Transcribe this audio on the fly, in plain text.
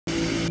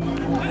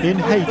In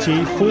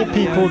Haiti, 4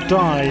 people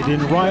died in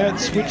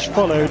riots which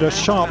followed a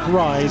sharp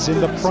rise in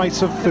the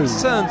price of food.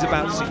 Concerns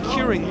about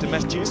securing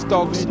domestic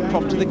stocks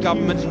prompted the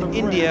government of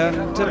India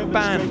to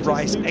ban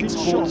rice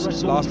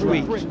exports last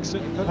week.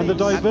 And the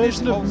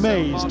diversion of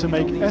maize to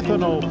make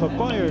ethanol for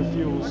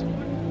biofuels.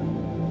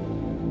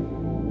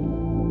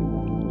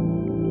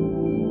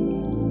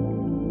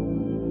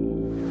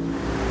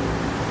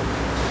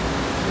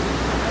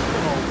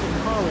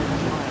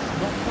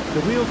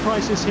 The real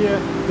crisis here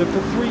that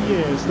for 3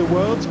 years the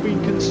world's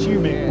been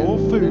consuming more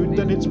food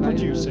than it's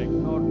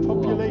producing.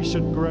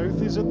 Population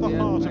growth is at the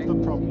heart of the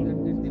problem.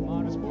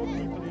 There's more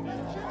people in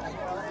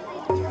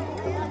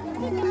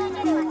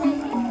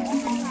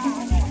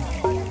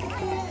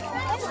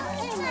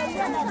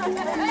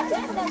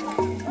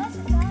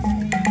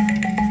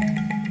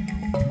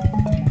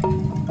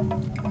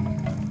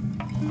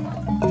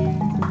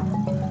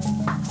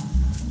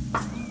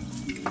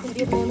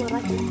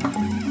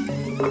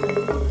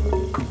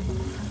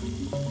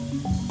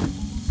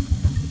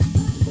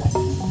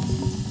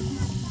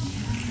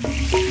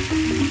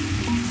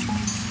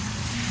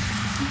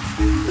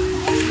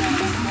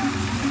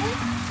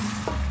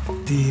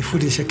The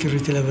food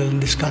insecurity level in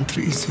this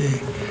country is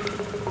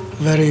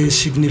very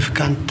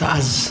significant,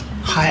 as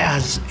high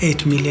as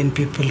 8 million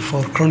people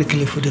for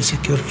chronically food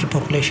insecure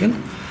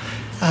population.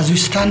 As we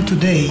stand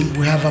today,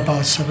 we have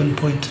about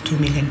 7.2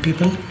 million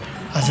people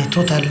as a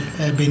total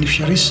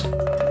beneficiaries.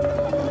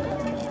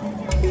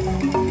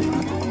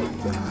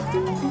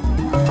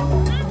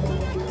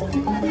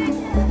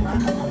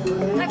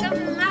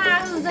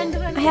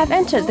 I have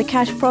entered the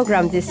cash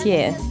program this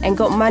year and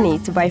got money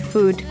to buy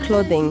food,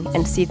 clothing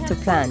and seed to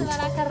plant.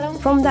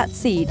 From that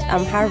seed,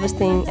 I'm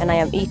harvesting and I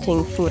am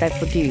eating food I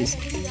produce.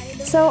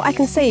 So I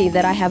can say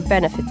that I have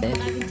benefited.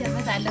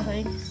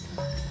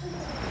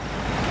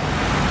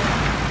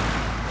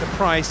 The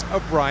price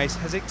of rice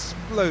has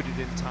exploded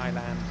in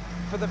Thailand.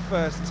 For the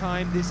first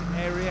time, this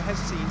area has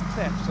seen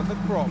thefts of the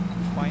crop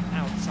by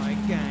outside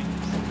gangs.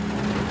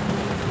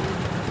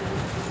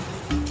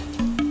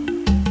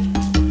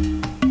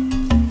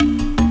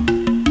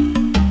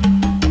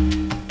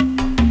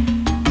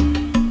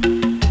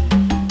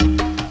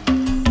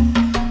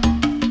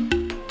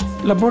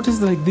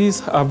 Laboratories like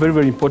these are very,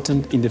 very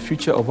important in the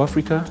future of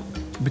Africa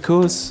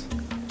because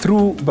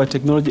through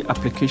biotechnology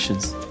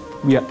applications,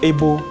 we are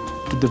able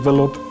to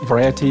develop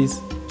varieties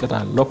that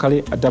are locally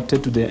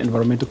adapted to the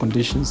environmental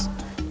conditions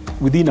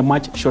within a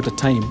much shorter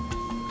time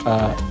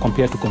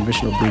compared to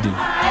conventional breeding.